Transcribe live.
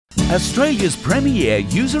Australia's premier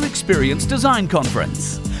user experience design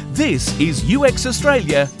conference. This is UX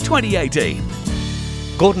Australia 2018.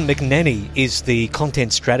 Gordon McNaney is the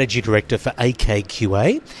Content Strategy Director for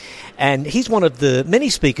AKQA, and he's one of the many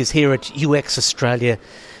speakers here at UX Australia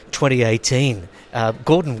 2018.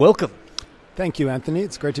 Gordon, welcome. Thank you, Anthony.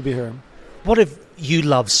 It's great to be here. What have you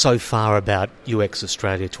loved so far about UX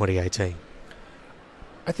Australia 2018?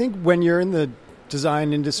 I think when you're in the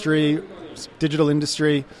design industry, digital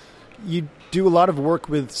industry, you do a lot of work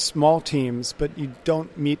with small teams, but you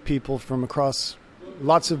don't meet people from across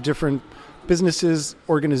lots of different businesses,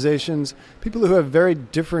 organizations, people who have very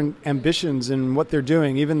different ambitions in what they're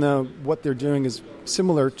doing, even though what they're doing is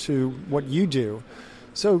similar to what you do.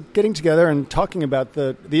 So getting together and talking about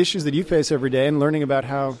the issues that you face every day and learning about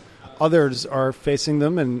how others are facing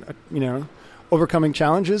them and, overcoming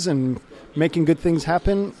challenges and making good things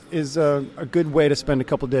happen is a good way to spend a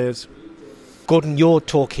couple of days. Gordon, your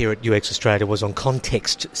talk here at UX Australia was on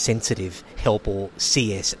context-sensitive help, or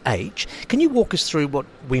CSH. Can you walk us through what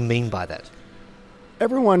we mean by that?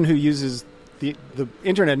 Everyone who uses the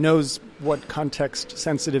internet knows what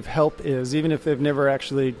context-sensitive help is, even if they've never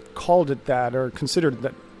actually called it that or considered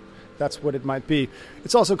that that's what it might be.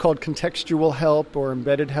 It's also called contextual help or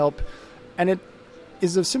embedded help, and it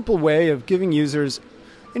is a simple way of giving users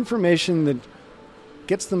information that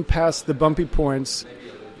gets them past the bumpy points.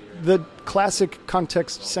 The classic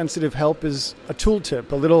context-sensitive help is a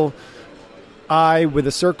tooltip, a little eye with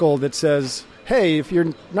a circle that says, hey, if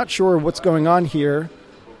you're not sure what's going on here,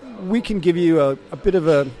 we can give you a bit of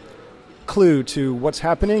a clue to what's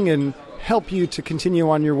happening and help you to continue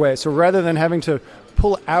on your way. So rather than having to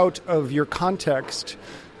pull out of your context,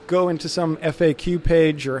 go into some FAQ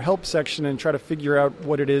page or help section and try to figure out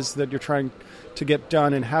what it is that you're trying to get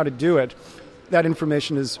done and how to do it, that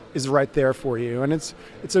information is right there for you. And it's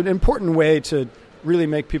an important way to really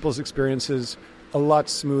make people's experiences a lot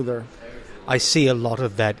smoother. I see a lot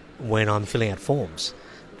of that when I'm filling out forms.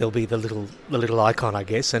 There'll be the little icon, I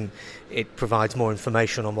guess, and it provides more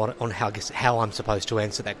information on how I'm supposed to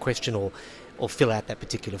answer that question or fill out that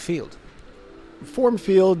particular field. Form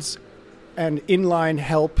fields and inline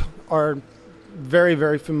help are very,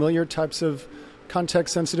 very familiar types of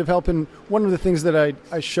context-sensitive help. And one of the things that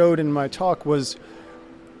I showed in my talk was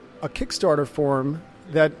a Kickstarter form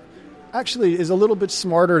that actually is a little bit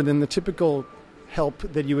smarter than the typical help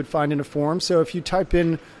that you would find in a form. So if you type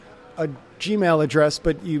in a Gmail address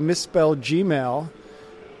but you misspell Gmail,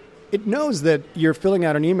 it knows that you're filling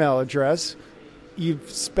out an email address. You've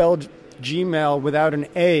spelled Gmail without an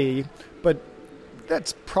A, but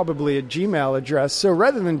that's probably a Gmail address. So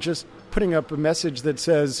rather than just putting up a message that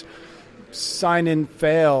says sign in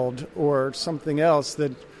failed or something else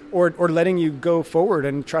or letting you go forward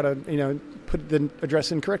and try to put the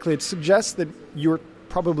address in correctly, it suggests that you're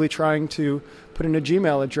probably trying to put in a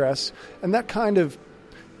Gmail address. And that kind of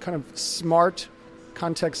smart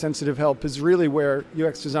context-sensitive help is really where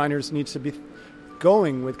UX designers need to be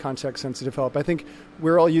going with context-sensitive help. I think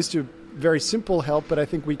we're all used to very simple help, but I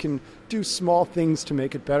think we can do small things to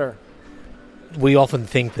make it better. We often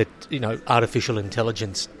think that artificial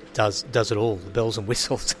intelligence does it all, the bells and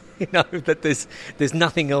whistles, that there's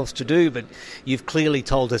nothing else to do. But you've clearly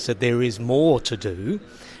told us that there is more to do,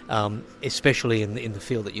 especially in the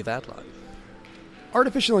field that you've outlined.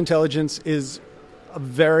 Artificial intelligence is a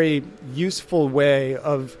very useful way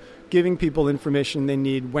of giving people information they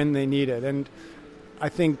need when they need it. And I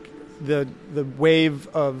think the wave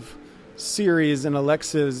of Siris and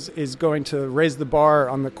Alexas is going to raise the bar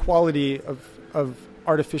on the quality of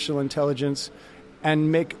artificial intelligence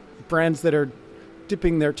and make brands that are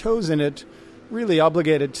dipping their toes in it really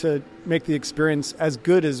obligated to make the experience as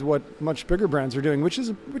good as what much bigger brands are doing, which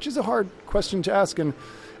is a hard question to ask.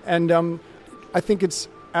 And I think it's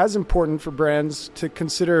as important for brands to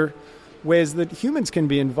consider ways that humans can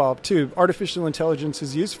be involved too. Artificial intelligence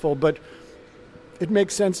is useful, but it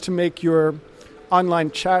makes sense to make your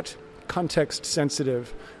online chat context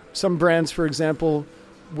sensitive. Some brands, for example,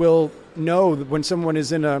 will know that when someone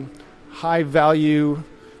is in a high value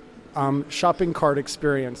shopping cart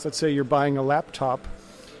experience, let's say you're buying a laptop,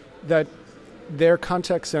 that their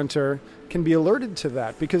contact center can be alerted to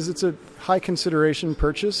that because it's a high consideration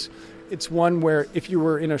purchase. It's one where if you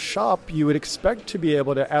were in a shop, you would expect to be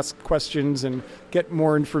able to ask questions and get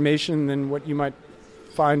more information than what you might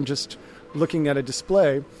find just looking at a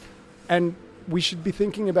display. And we should be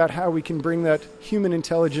thinking about how we can bring that human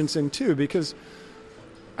intelligence in too, because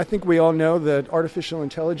I think we all know that artificial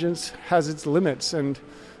intelligence has its limits, and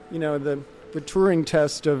the Turing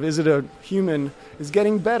test of is it a human is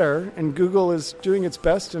getting better, and Google is doing its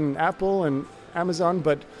best, and Apple and Amazon,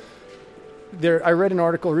 but I read an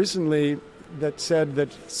article recently that said that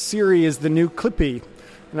Siri is the new Clippy.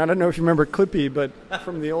 And I don't know if you remember Clippy, but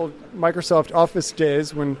from the old Microsoft Office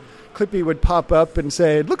days when Clippy would pop up and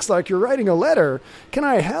say, "It looks like you're writing a letter. Can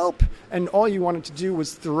I help?" And all you wanted to do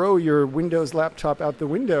was throw your Windows laptop out the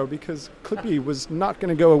window because Clippy was not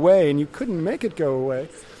going to go away and you couldn't make it go away.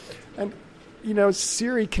 And,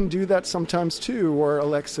 Siri can do that sometimes too, or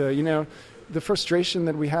Alexa. The frustration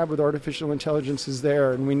that we have with artificial intelligence is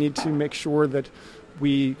there, and we need to make sure that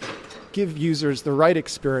we give users the right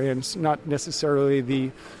experience, not necessarily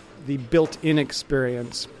the built-in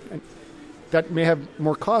experience. And that may have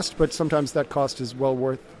more cost, but sometimes that cost is well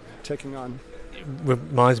worth taking on. It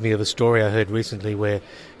reminds me of a story I heard recently where,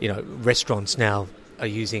 restaurants now are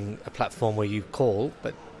using a platform where you call,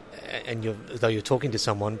 though you're talking to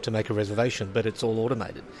someone to make a reservation, but it's all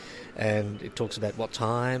automated. And it talks about what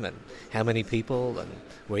time and how many people and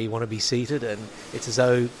where you want to be seated, and it's as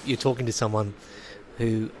though you're talking to someone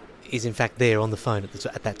who is in fact there on the phone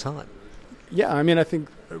at that time. Yeah, I think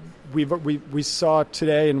we saw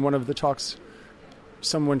today in one of the talks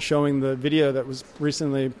someone showing the video that was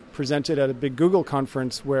recently presented at a big Google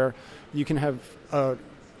conference where you can have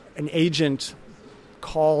an agent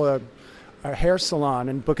call a hair salon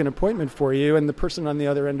and book an appointment for you, and the person on the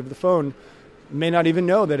other end of the phone may not even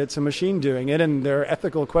know that it's a machine doing it, and there are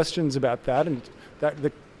ethical questions about that, and that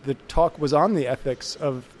the talk was on the ethics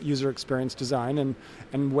of user experience design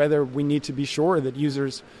and whether we need to be sure that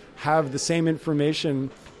users have the same information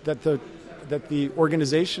that the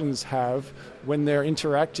organizations have when they're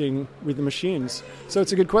interacting with the machines. So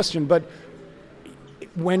it's a good question, but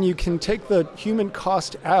when you can take the human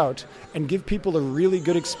cost out and give people a really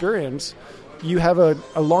good experience, you have a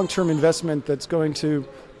long-term investment that's going to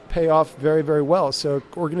pay off very, very well. So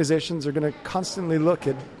organizations are going to constantly look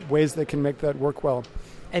at ways they can make that work well.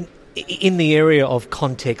 And in the area of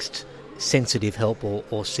context-sensitive help or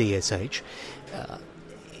CSH,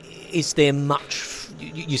 is there much...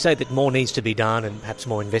 You say that more needs to be done and perhaps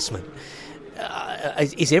more investment.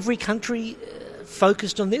 Is every country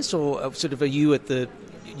focused on this, or sort of are you at the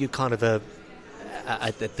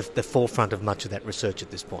forefront of much of that research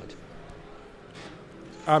at this point?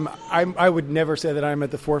 I would never say that I'm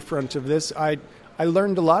at the forefront of this. I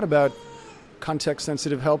learned a lot about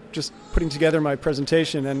context-sensitive help just putting together my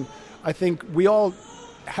presentation, and I think we all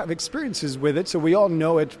have experiences with it, so we all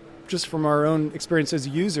know it just from our own experience as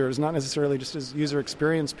users, not necessarily just as user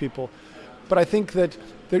experience people. But I think that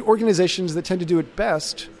the organizations that tend to do it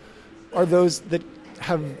best are those that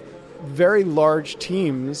have very large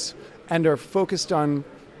teams and are focused on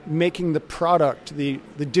making the product, the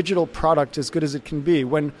digital product, as good as it can be.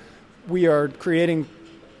 When we are creating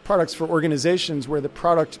products for organizations where the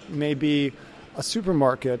product may be a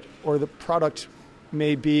supermarket or the product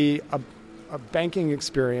may be a banking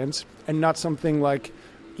experience and not something like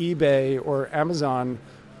eBay or Amazon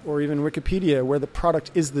or even Wikipedia, where the product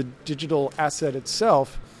is the digital asset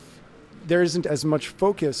itself, there isn't as much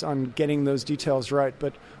focus on getting those details right.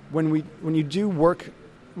 But when you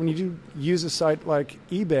do use a site like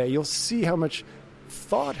eBay, you'll see how much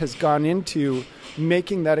thought has gone into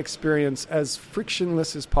making that experience as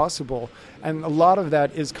frictionless as possible. And a lot of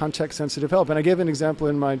that is context-sensitive help. And I gave an example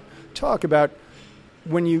in my talk about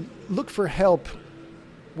when you look for help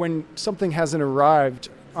when something hasn't arrived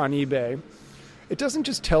on eBay, it doesn't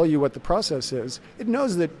just tell you what the process is. It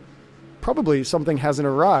knows that probably something hasn't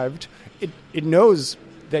arrived. It knows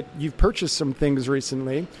that you've purchased some things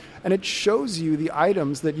recently, and it shows you the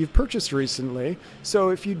items that you've purchased recently. So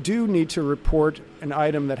if you do need to report an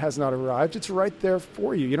item that has not arrived, it's right there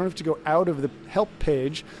for you. You don't have to go out of the help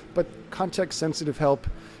page, but context-sensitive help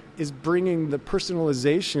is bringing the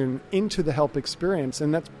personalization into the help experience,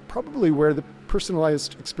 and that's probably where the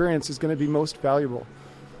personalized experience is going to be most valuable.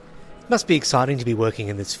 It must be exciting to be working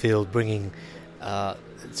in this field, bringing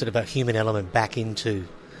sort of a human element back into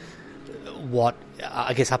what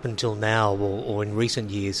I guess up until now or in recent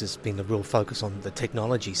years has been a real focus on the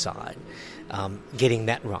technology side, getting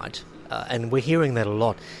that right. And we're hearing that a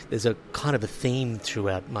lot. There's a kind of a theme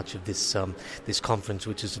throughout much of this this conference,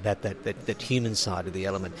 which is about that human side of the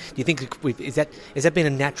element. Do you think has that been a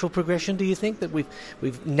natural progression? Do you think that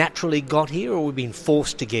we've naturally got here, or we've been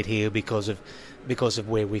forced to get here because of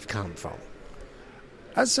where we've come from?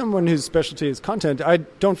 As someone whose specialty is content, I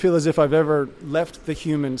don't feel as if I've ever left the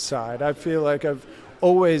human side. I feel like I've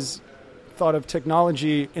always thought of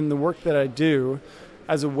technology in the work that I do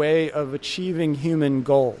as a way of achieving human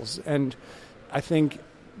goals. And I think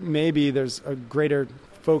maybe there's a greater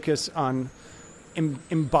focus on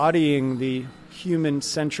embodying the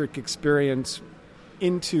human-centric experience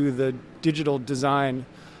into the digital design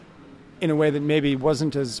in a way that maybe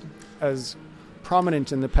wasn't as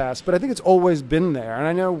prominent in the past. But I think it's always been there. And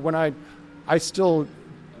I know when I still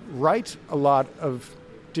write a lot of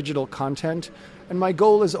digital content, and my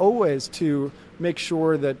goal is always to make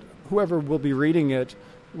sure that whoever will be reading it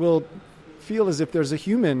will feel as if there's a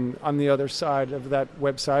human on the other side of that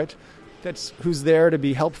website who's there to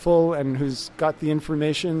be helpful and who's got the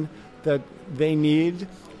information that they need.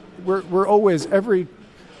 We're always, every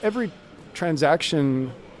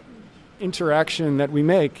transaction interaction that we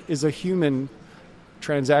make is a human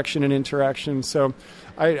transaction and interaction. So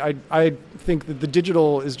I think that the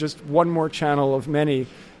digital is just one more channel of many,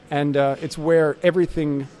 and it's where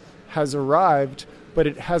everything has arrived, but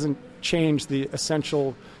it hasn't changed the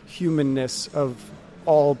essential humanness of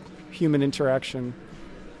all human interaction.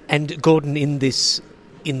 And Gordon, in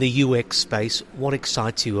the UX space, what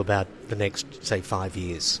excites you about the next, say, 5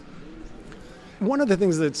 years? One of the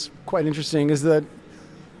things that's quite interesting is that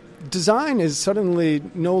design is suddenly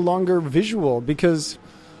no longer visual, because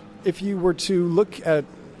if you were to look at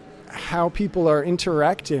how people are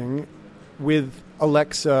interacting with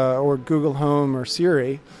Alexa or Google Home or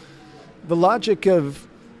Siri, the logic of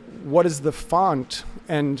what is the font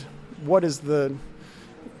and what is the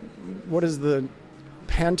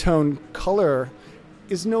Pantone color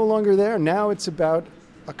is no longer there. Now it's about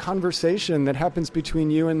a conversation that happens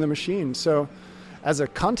between you and the machine. So as a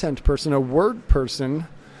content person, a word person,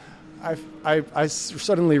 I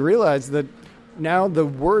suddenly realized that now the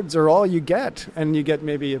words are all you get, and you get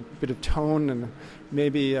maybe a bit of tone and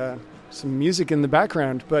maybe some music in the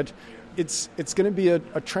background, but it's going to be a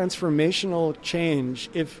transformational change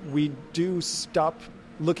if we do stop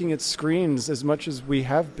looking at screens as much as we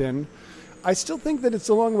have been. I still think that it's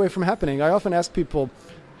a long way from happening. I often ask people,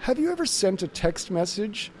 have you ever sent a text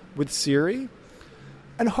message with Siri?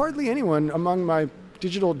 And hardly anyone among my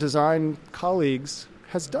digital design colleagues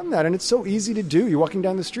has done that. And it's so easy to do. You're walking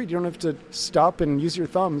down the street. You don't have to stop and use your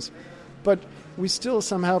thumbs. But we still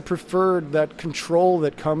somehow preferred that control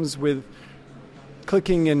that comes with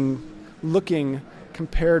clicking and looking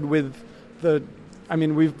compared with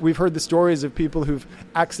we've heard the stories of people who've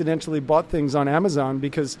accidentally bought things on Amazon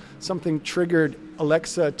because something triggered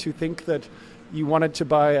Alexa to think that you wanted to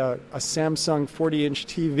buy a Samsung 40-inch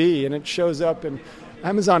TV, and it shows up and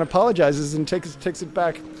Amazon apologizes and takes it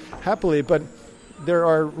back happily. But there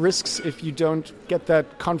are risks if you don't get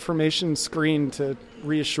that confirmation screen to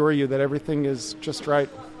reassure you that everything is just right.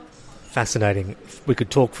 Fascinating. We could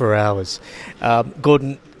talk for hours.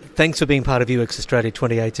 Gordon, thanks for being part of UX Australia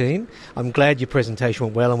 2018. I'm glad your presentation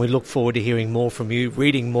went well, and we look forward to hearing more from you,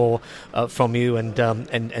 reading more from you, and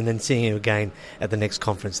then seeing you again at the next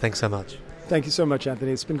conference. Thanks so much. Thank you so much,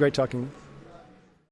 Anthony. It's been great talking.